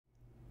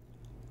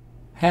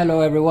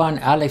Hello everyone,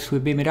 Alex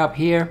with Beam It Up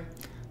here.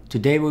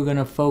 Today we're going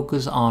to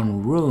focus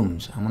on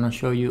rooms. I'm going to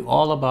show you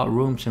all about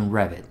rooms in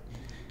Revit.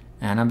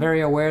 And I'm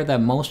very aware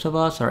that most of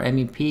us are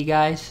MEP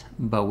guys,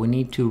 but we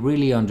need to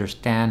really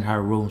understand how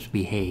rooms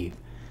behave.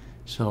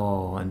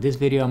 So in this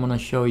video I'm going to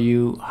show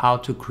you how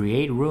to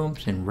create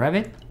rooms in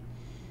Revit.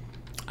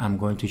 I'm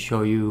going to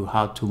show you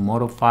how to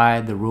modify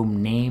the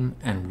room name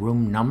and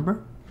room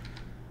number.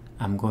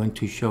 I'm going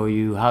to show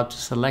you how to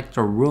select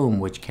a room,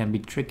 which can be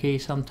tricky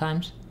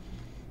sometimes.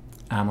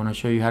 I'm going to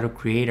show you how to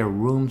create a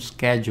room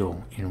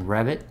schedule in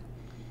Revit.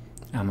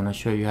 I'm going to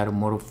show you how to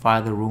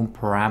modify the room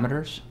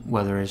parameters,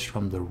 whether it's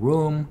from the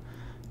room,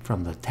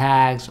 from the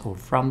tags, or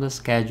from the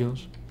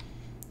schedules.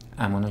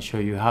 I'm going to show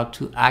you how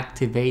to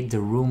activate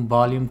the room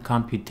volume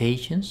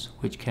computations,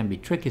 which can be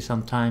tricky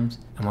sometimes.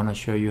 I'm going to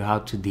show you how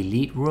to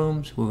delete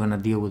rooms. We're going to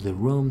deal with the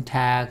room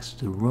tags,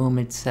 the room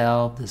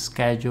itself, the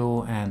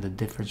schedule, and the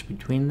difference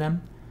between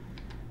them.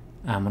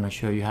 I'm going to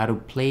show you how to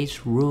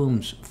place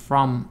rooms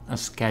from a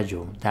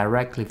schedule,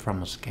 directly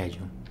from a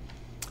schedule.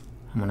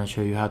 I'm going to show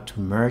you how to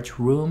merge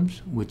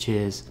rooms, which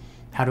is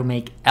how to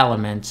make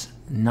elements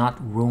not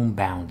room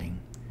bounding.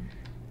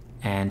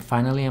 And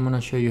finally, I'm going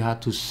to show you how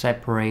to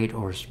separate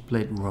or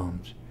split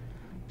rooms.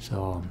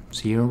 So,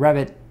 see you in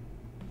Revit.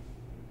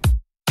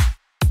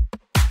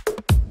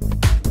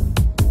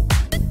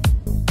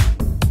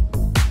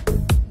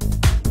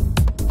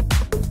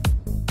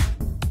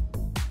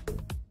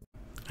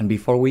 And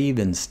before we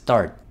even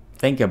start,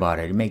 think about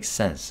it. It makes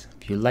sense.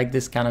 If you like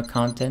this kind of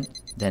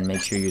content, then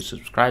make sure you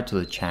subscribe to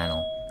the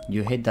channel.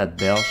 You hit that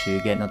bell so you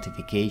get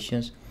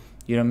notifications.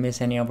 You don't miss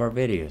any of our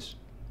videos.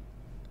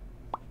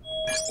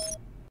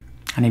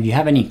 And if you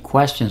have any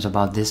questions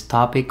about this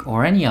topic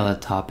or any other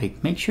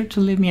topic, make sure to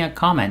leave me a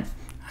comment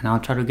and I'll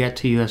try to get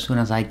to you as soon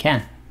as I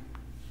can.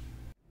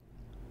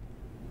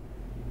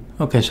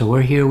 Okay, so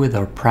we're here with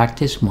our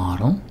practice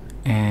model,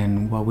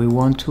 and what we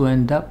want to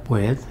end up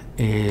with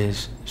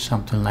is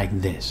something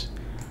like this,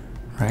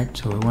 right?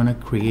 So we want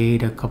to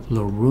create a couple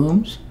of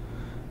rooms,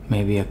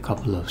 maybe a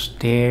couple of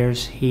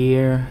stairs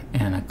here,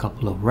 and a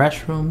couple of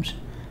restrooms,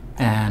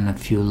 and a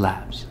few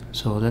labs.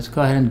 So let's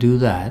go ahead and do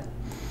that.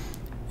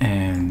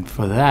 And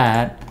for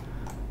that,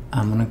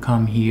 I'm going to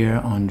come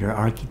here under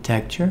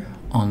Architecture,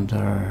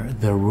 under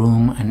the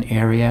Room and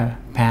Area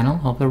panel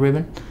of the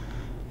ribbon.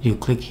 You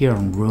click here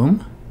on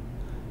Room,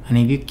 and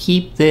if you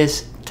keep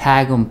this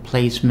Tag on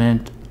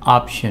Placement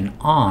option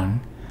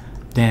on,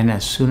 then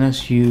as soon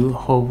as you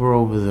hover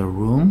over the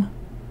room,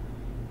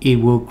 it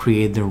will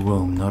create the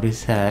room.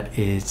 Notice that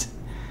it's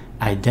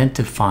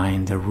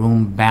identifying the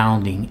room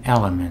bounding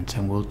elements,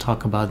 and we'll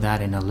talk about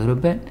that in a little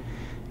bit.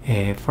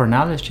 For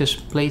now, let's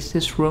just place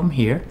this room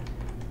here,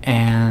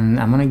 and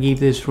I'm going to give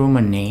this room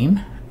a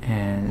name,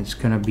 and it's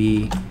going to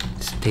be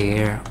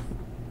stair.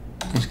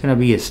 It's going to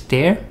be a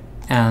stair,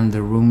 and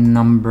the room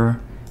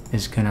number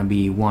is going to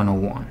be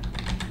 101,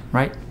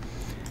 right?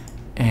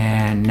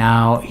 And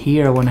now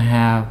here I want to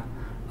have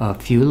a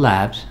few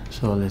labs,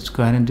 so let's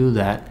go ahead and do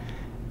that.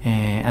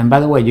 And by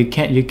the way, you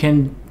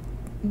can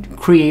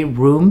create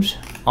rooms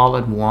all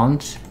at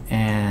once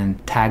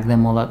and tag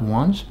them all at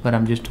once, but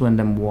I'm just doing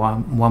them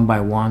one by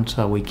one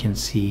so we can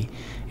see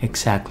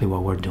exactly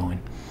what we're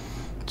doing.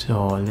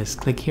 So let's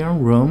click here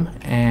on Room,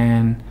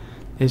 and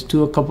let's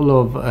do a couple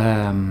of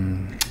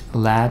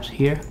labs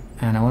here.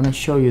 And I want to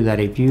show you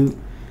that if you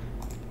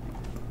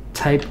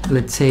type,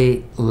 let's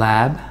say,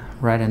 lab,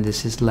 right, and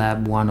this is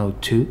lab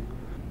 102.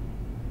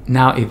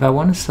 Now if I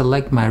want to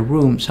select my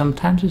room,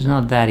 sometimes it's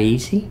not that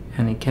easy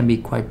and it can be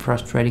quite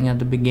frustrating at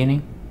the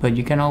beginning, but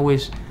you can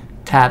always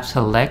tap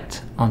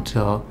select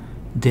until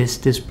this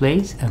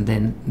displays, and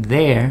then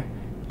there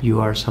you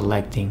are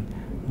selecting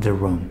the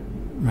room,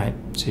 right?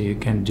 So you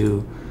can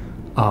do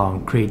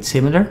create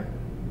similar,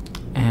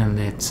 and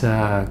let's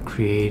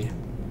create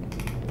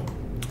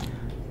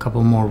a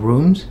couple more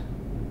rooms.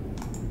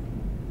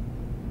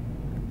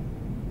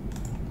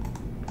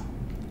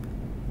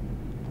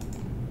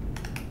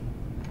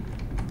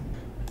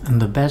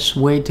 And the best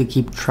way to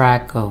keep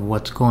track of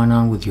what's going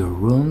on with your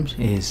rooms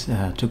is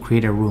to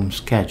create a room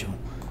schedule.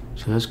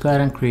 So let's go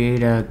ahead and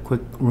create a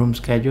quick room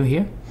schedule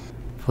here.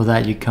 For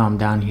that, you come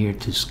down here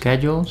to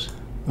Schedules,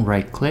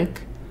 right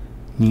click,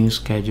 New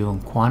Schedule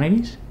and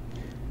Quantities.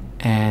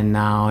 And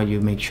now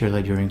you make sure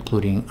that you're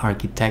including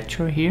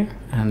Architecture here,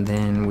 and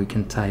then we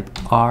can type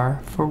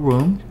R for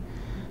Room.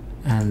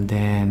 And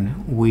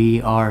then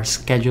we are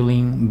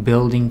scheduling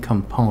building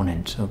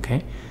components,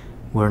 okay?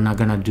 We're not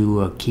going to do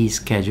a key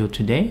schedule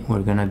today.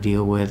 We're going to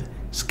deal with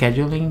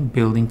scheduling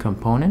building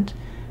component,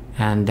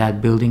 and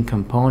that building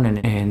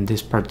component in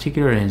this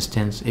particular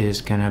instance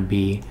is going to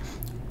be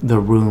the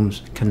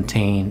rooms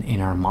contained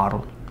in our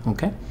model,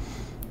 okay?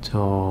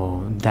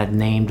 So that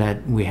name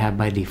that we have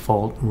by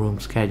default, room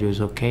schedule,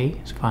 is okay.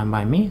 It's fine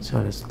by me. So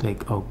let's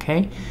click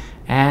OK.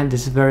 And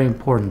this is very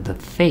important. The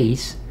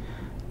face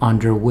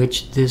under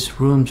which these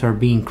rooms are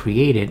being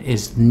created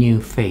is new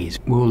face.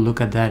 We'll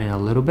look at that in a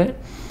little bit.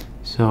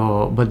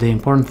 So, but the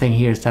important thing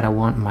here is that I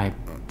want my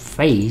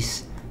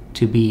face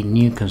to be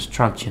new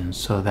construction,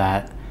 so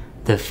that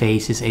the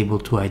face is able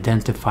to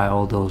identify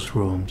all those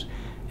rooms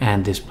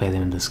and display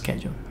them in the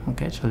schedule.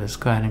 Okay, so let's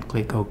go ahead and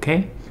click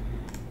OK.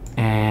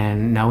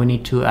 And now we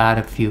need to add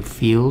a few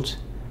fields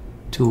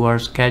to our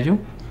schedule.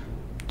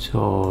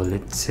 So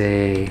let's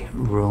say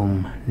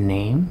room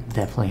name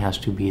definitely has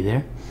to be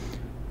there.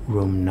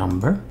 Room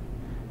number.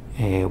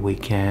 We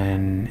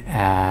can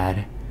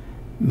add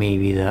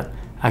maybe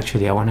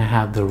actually I want to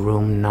have the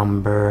room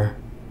number.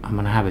 I'm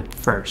going to have it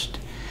first.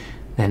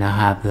 Then I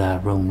have the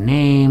room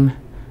name,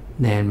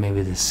 then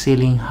maybe the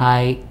ceiling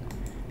height,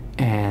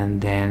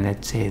 and then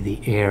let's say the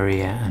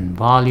area and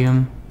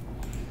volume,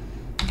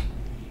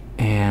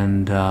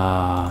 and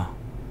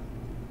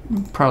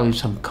probably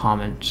some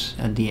comments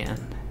at the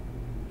end,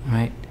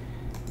 right?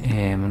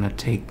 And I'm gonna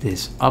take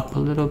this up a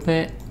little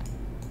bit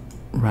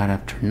right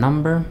after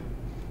number,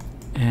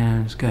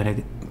 and just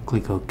gotta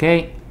click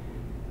OK,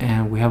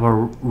 and we have our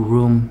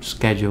room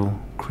schedule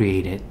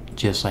created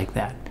just like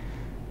that.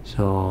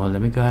 So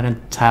let me go ahead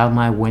and tile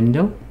my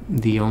window.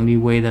 The only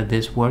way that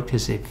this works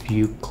is if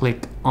you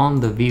click on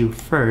the view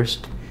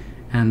first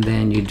and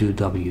then you do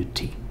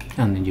WT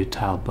and then you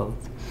tile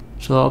both.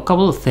 So a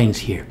couple of things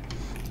here.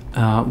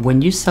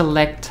 When you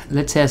select,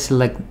 let's say I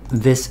select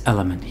this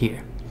element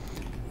here,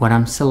 what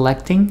I'm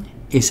selecting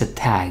is a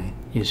tag.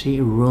 You see,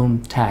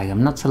 room tag.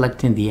 I'm not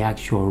selecting the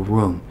actual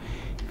room.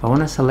 If I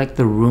want to select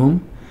the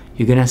room,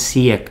 you're gonna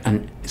see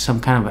some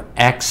kind of an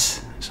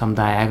X, some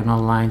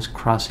diagonal lines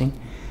crossing,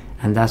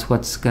 and that's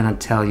what's gonna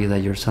tell you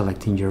that you're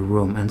selecting your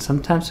room. And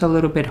sometimes it's a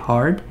little bit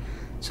hard,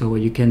 so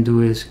what you can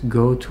do is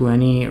go to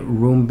any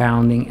room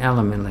bounding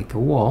element like a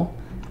wall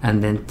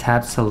and then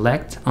tap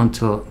select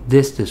until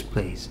this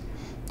displays.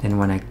 Then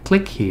when I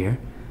click here,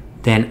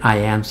 then I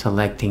am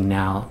selecting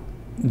now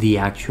the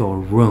actual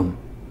room.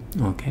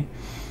 Okay,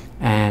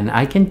 and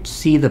I can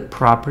see the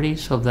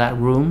properties of that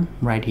room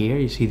right here.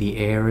 You see the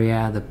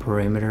area, the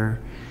perimeter.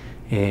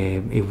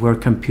 If we're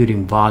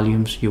computing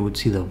volumes, you would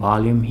see the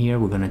volume here.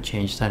 We're going to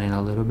change that in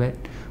a little bit.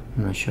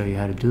 I'm going to show you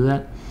how to do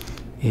that.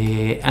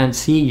 And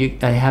see,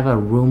 I have a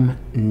room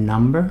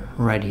number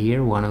right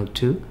here,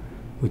 102,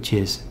 which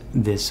is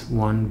this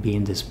one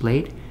being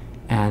displayed,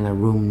 and a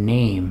room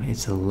name,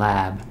 it's a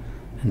lab,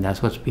 and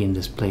that's what's being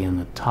displayed on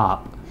the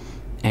top.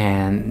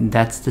 And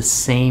that's the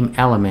same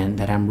element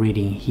that I'm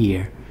reading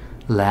here,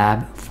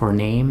 lab for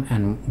name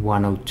and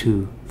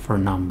 102 for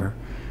number,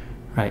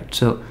 right?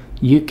 So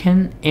you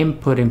can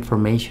input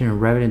information in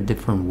Revit in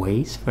different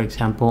ways. For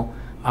example,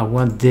 I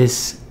want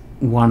this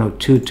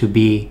 102 to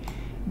be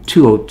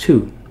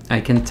 202. I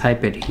can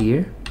type it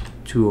here,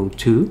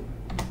 202,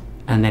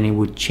 and then it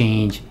would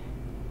change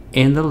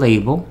in the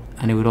label,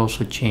 and it would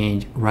also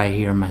change right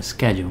here in my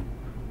schedule,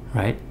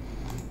 right?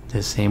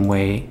 The same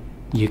way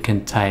you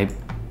can type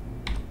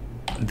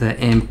the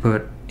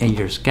input in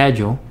your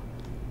schedule,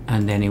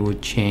 and then it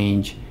would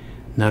change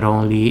not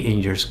only in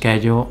your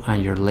schedule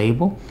and your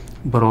label,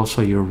 but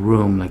also your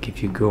room. Like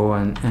if you go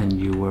and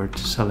you were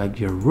to select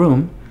your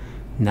room,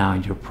 now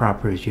in your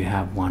properties you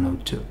have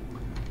 102,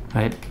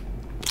 right?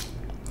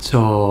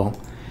 So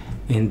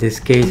in this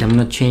case, I'm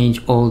gonna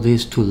change all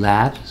this to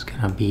labs. It's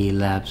gonna be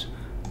labs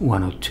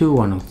 102,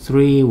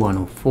 103,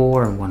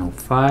 104, and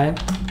 105,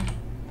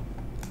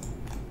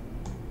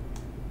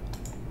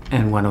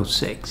 and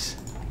 106.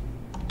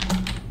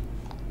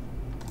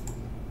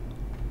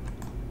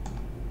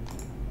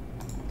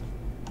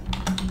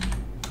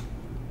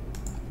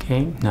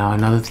 Okay, now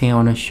another thing I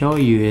want to show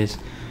you is,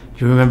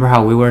 you remember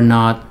how we were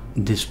not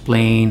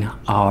displaying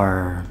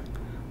our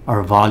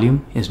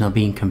volume is not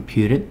being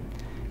computed?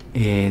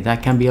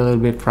 That can be a little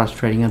bit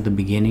frustrating at the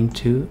beginning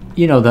too.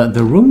 You know,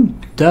 the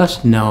room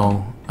does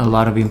know a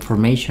lot of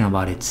information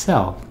about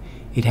itself.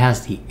 It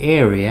has the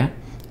area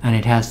and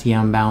it has the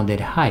unbounded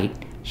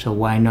height, so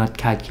why not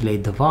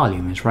calculate the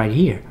volume? It's right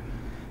here.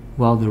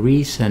 Well, the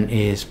reason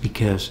is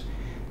because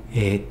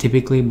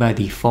typically by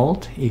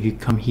default, if you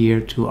come here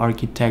to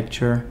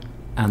architecture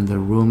and the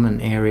room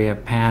and area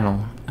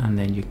panel, and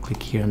then you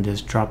click here on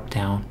this drop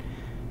down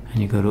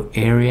and you go to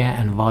area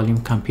and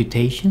volume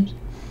computations,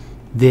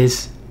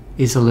 this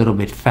is a little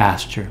bit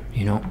faster.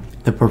 You know,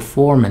 the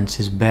performance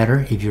is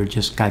better if you're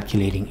just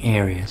calculating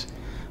areas,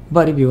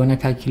 but if you want to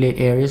calculate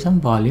areas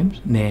and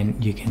volumes,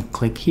 then you can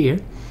click here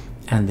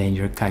and then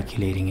you're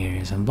calculating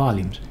areas and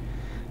volumes.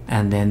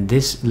 And then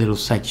this little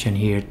section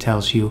here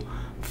tells you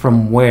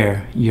from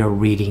where you're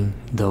reading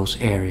those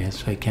areas.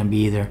 So it can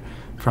be either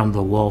from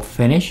the wall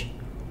finish,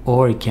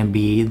 or it can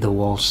be the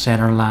wall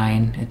center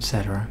line,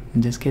 etc.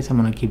 In this case, I'm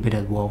going to keep it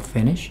at wall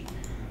finish.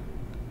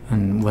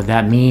 And what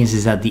that means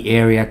is that the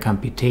area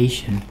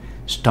computation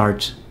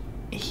starts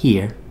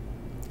here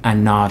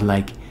and not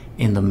like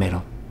in the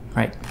middle,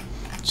 right?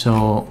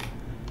 So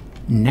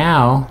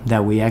now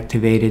that we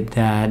activated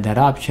that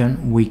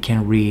option, we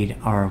can read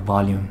our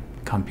volume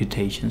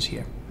computations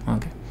here.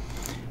 Okay.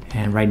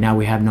 And right now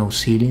we have no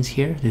ceilings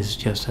here. This is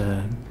just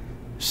a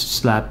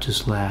slab to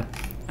slab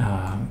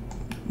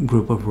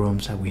group of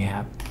rooms that we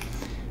have.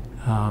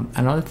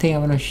 Another thing I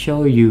want to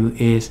show you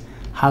is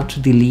how to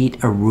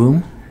delete a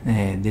room.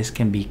 This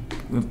can be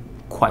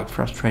quite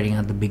frustrating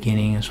at the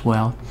beginning as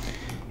well.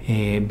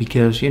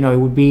 because it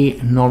would be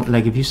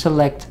like if you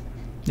select,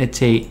 let's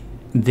say,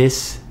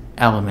 this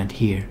element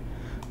here,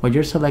 what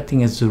you're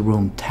selecting is the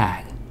room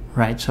tag,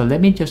 right? So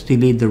let me just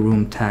delete the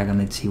room tag and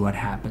let's see what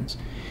happens.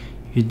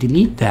 If you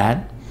delete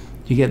that,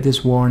 you get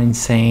this warning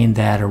saying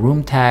that a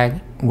room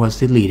tag was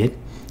deleted,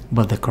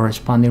 but the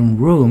corresponding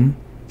room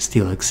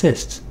still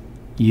exists.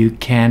 You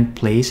can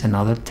place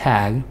another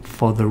tag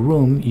for the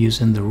room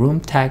using the room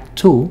tag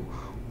tool,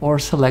 or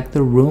select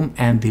the room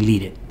and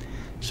delete it.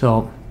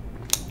 So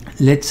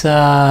let's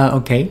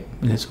okay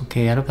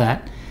out of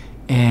that.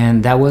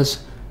 And that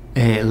was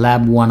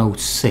lab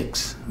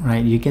 106,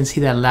 right? You can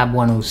see that lab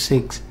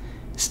 106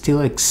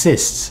 still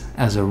exists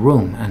as a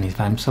room, and if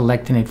I'm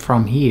selecting it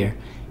from here,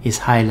 it's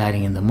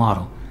highlighting in the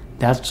model.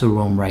 That's the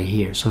room right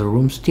here. So the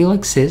room still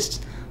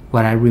exists.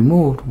 What I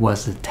removed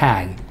was the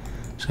tag.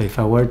 So if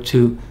I were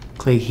to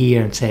click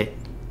here and say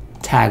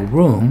tag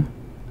room,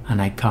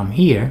 and I come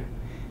here,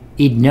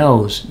 it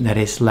knows that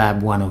it's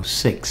lab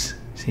 106.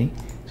 See?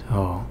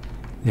 So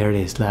there it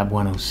is, lab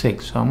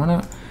 106. So I'm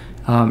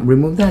gonna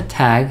remove that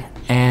tag,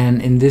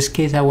 and in this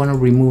case I want to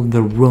remove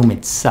the room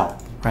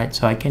itself, right?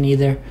 So I can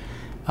either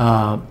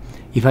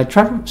if I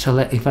try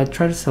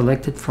to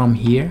select it from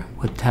here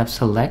with tab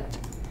select,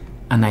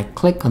 and I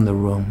click on the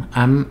room,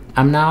 I'm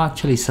now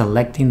actually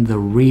selecting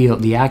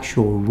the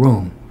actual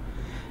room.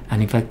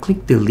 And if I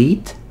click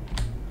delete,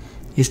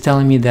 it's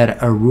telling me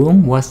that a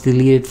room was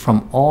deleted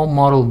from all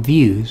model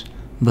views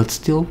but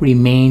still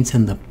remains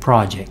in the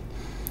project.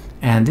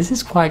 And this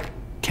is quite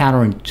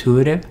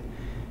counterintuitive.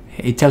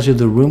 It tells you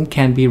the room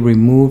can be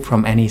removed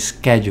from any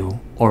schedule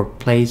or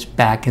placed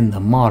back in the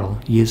model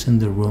using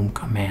the room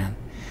command.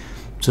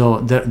 So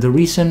the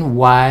reason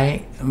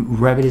why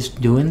Revit is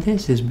doing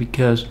this is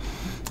because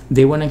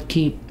they want to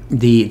keep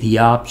the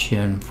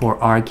option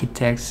for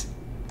architects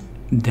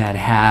that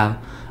have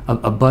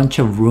a bunch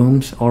of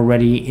rooms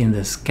already in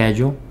the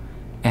schedule,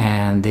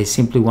 and they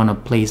simply want to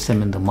place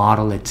them in the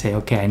model. Let's say,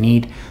 okay, I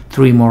need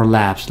 3 more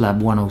labs,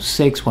 lab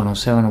 106,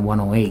 107, and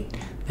 108.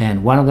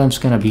 Then one of them's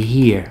going to be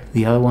here,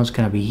 the other one's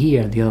going to be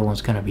here, the other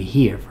one's going to be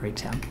here, for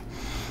example.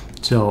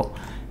 So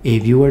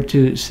if you were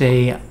to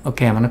say,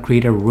 okay, I'm going to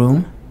create a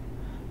room,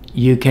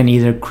 you can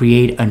either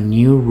create a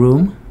new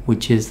room,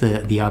 which is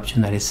the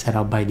option that is set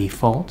up by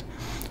default,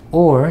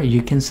 or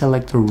you can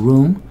select a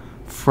room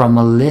from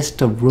a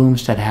list of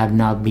rooms that have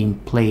not been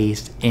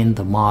placed in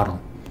the model.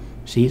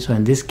 See, so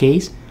in this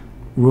case,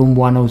 room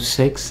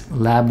 106,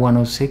 lab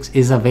 106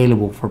 is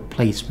available for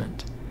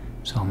placement.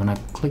 So I'm gonna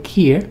click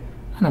here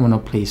and I'm gonna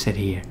place it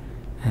here,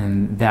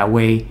 and that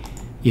way,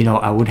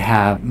 I would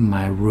have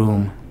my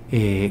room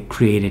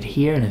created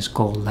here, and it's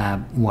called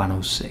lab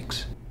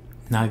 106.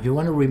 Now if you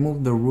want to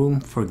remove the room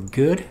for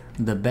good,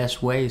 the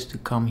best way is to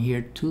come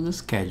here to the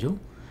schedule.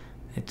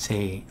 Let's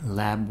say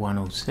lab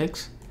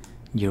 106,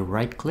 you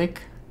right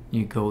click,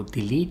 you go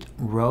delete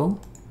row,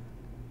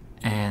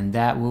 and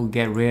that will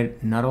get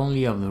rid not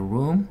only of the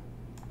room,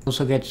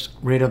 also gets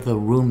rid of the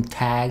room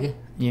tag.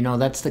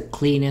 That's the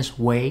cleanest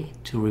way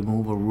to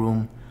remove a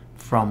room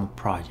from a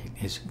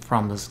project, is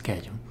from the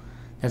schedule.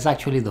 That's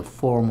actually the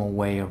formal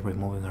way of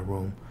removing a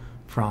room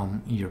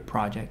from your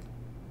project.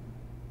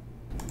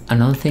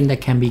 Another thing that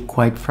can be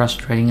quite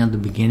frustrating at the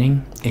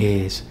beginning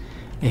is,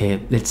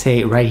 let's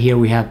say right here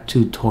we have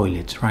 2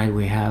 toilets, right?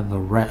 We have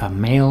a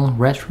male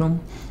restroom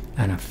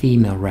and a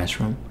female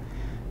restroom.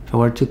 If I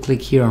were to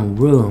click here on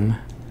room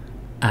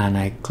and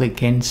I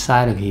click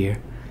inside of here,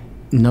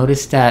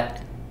 notice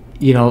that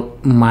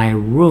my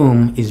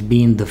room is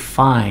being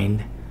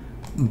defined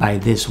by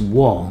this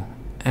wall,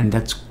 and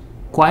that's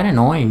quite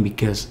annoying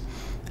because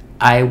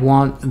I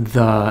want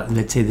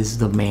let's say this is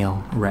the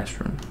male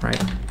restroom,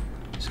 right?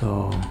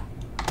 So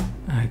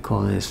I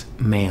call this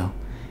male.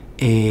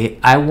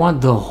 I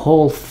want the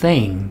whole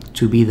thing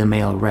to be the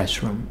male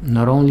restroom,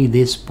 not only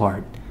this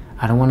part.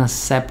 I don't want to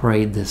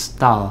separate the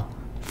stall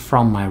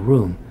from my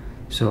room.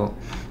 So,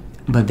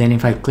 but then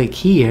if I click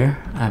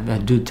here, I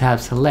do tab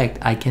select,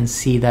 I can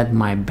see that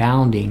my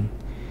bounding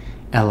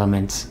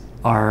elements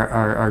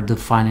are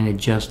defining it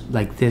just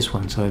like this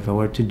one. So if I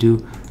were to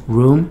do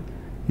room,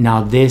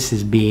 now this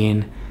is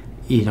being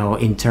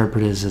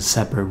interpreted as a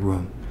separate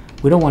room.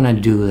 We don't want to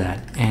do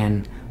that.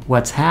 And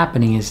what's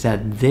happening is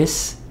that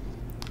this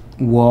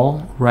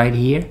wall right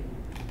here,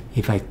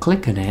 if I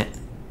click on it,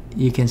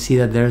 you can see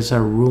that there's a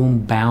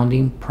room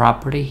bounding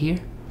property here,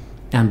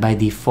 and by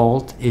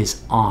default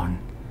is on.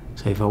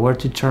 So if I were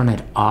to turn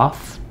it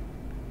off,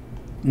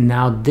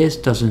 now this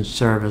doesn't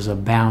serve as a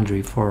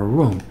boundary for a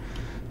room.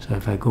 So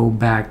if I go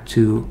back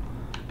to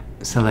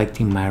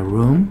selecting my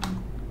room,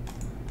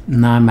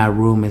 now my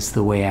room is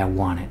the way I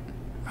want it,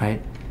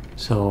 right?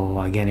 So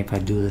again, if I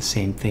do the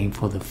same thing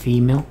for the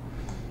female,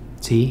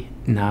 see,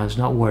 now it's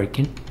not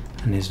working,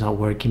 and it's not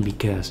working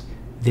because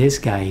this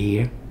guy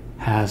here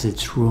has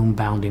its room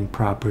bounding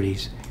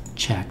properties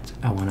checked.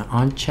 I want to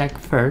uncheck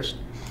first,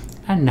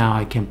 and now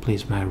I can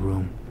place my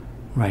room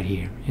right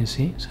here. You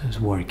see, so it's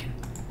working.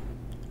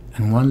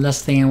 And one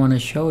last thing I want to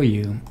show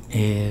you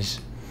is,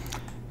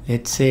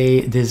 let's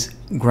say this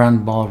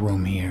grand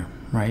ballroom here,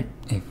 right?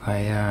 If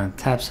I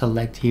tab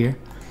select here,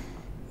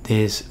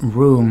 this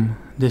room,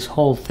 this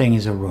whole thing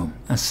is a room,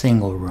 a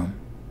single room,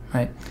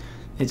 right?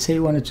 Let's say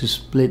you wanted to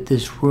split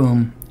this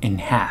room in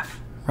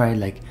half, right?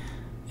 Like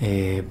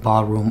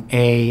ballroom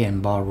A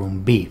and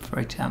ballroom B, for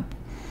example.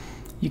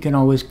 You can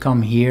always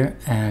come here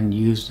and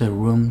use the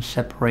room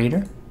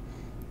separator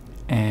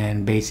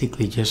and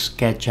basically just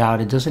sketch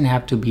out. It doesn't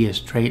have to be a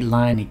straight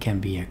line. It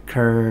can be a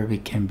curve.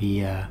 It can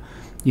be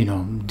you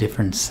know,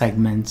 different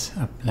segments,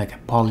 like a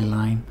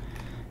polyline.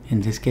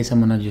 In this case, I'm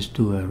gonna just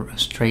do a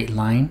straight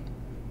line.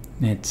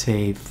 Let's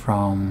say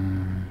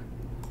from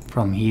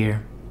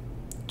here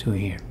to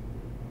here,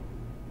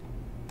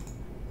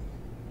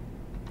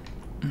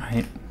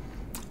 right?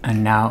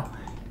 And now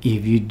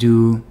if you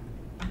do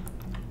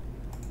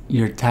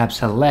your tab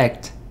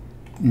select,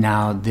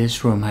 now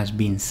this room has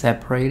been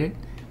separated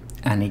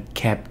and it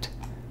kept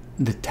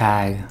the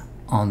tag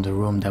on the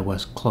room that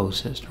was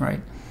closest,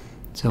 right?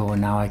 So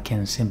now I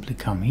can simply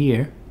come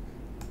here,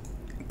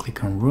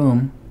 click on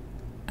room,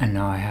 and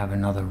now I have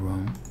another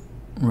room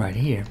right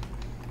here.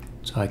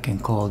 So I can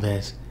call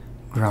this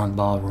ground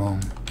ballroom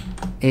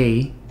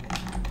A,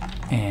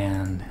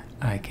 and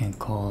I can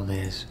call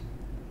this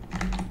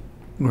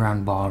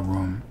ground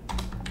ballroom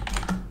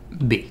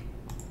B.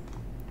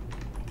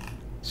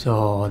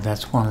 So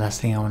that's one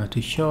last thing I wanted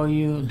to show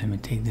you. Let me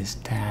take this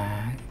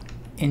tag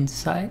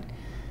inside,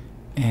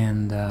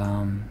 and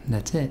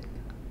that's it.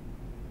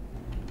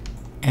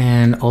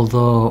 And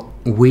although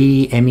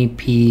we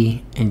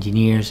MEP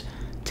engineers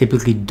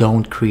typically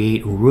don't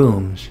create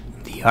rooms,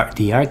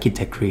 the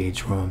architect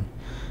creates rooms.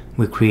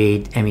 We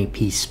create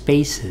MEP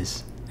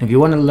spaces. If you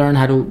want to learn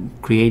how to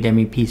create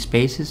MEP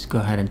spaces, go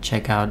ahead and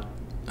check out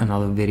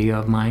another video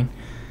of mine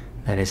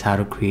that is how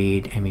to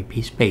create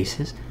MEP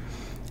spaces.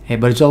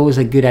 But it's always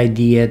a good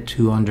idea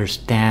to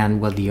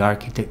understand what the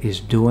architect is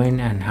doing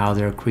and how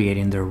they're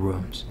creating their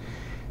rooms.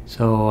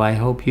 So I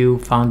hope you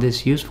found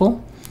this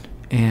useful,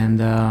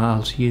 and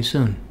I'll see you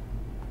soon.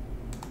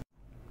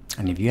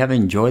 And if you have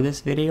enjoyed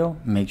this video,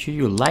 make sure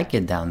you like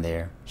it down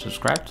there,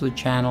 subscribe to the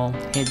channel,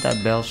 hit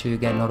that bell so you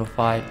get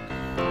notified.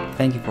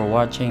 Thank you for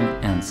watching,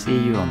 and see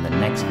you on the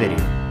next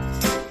video.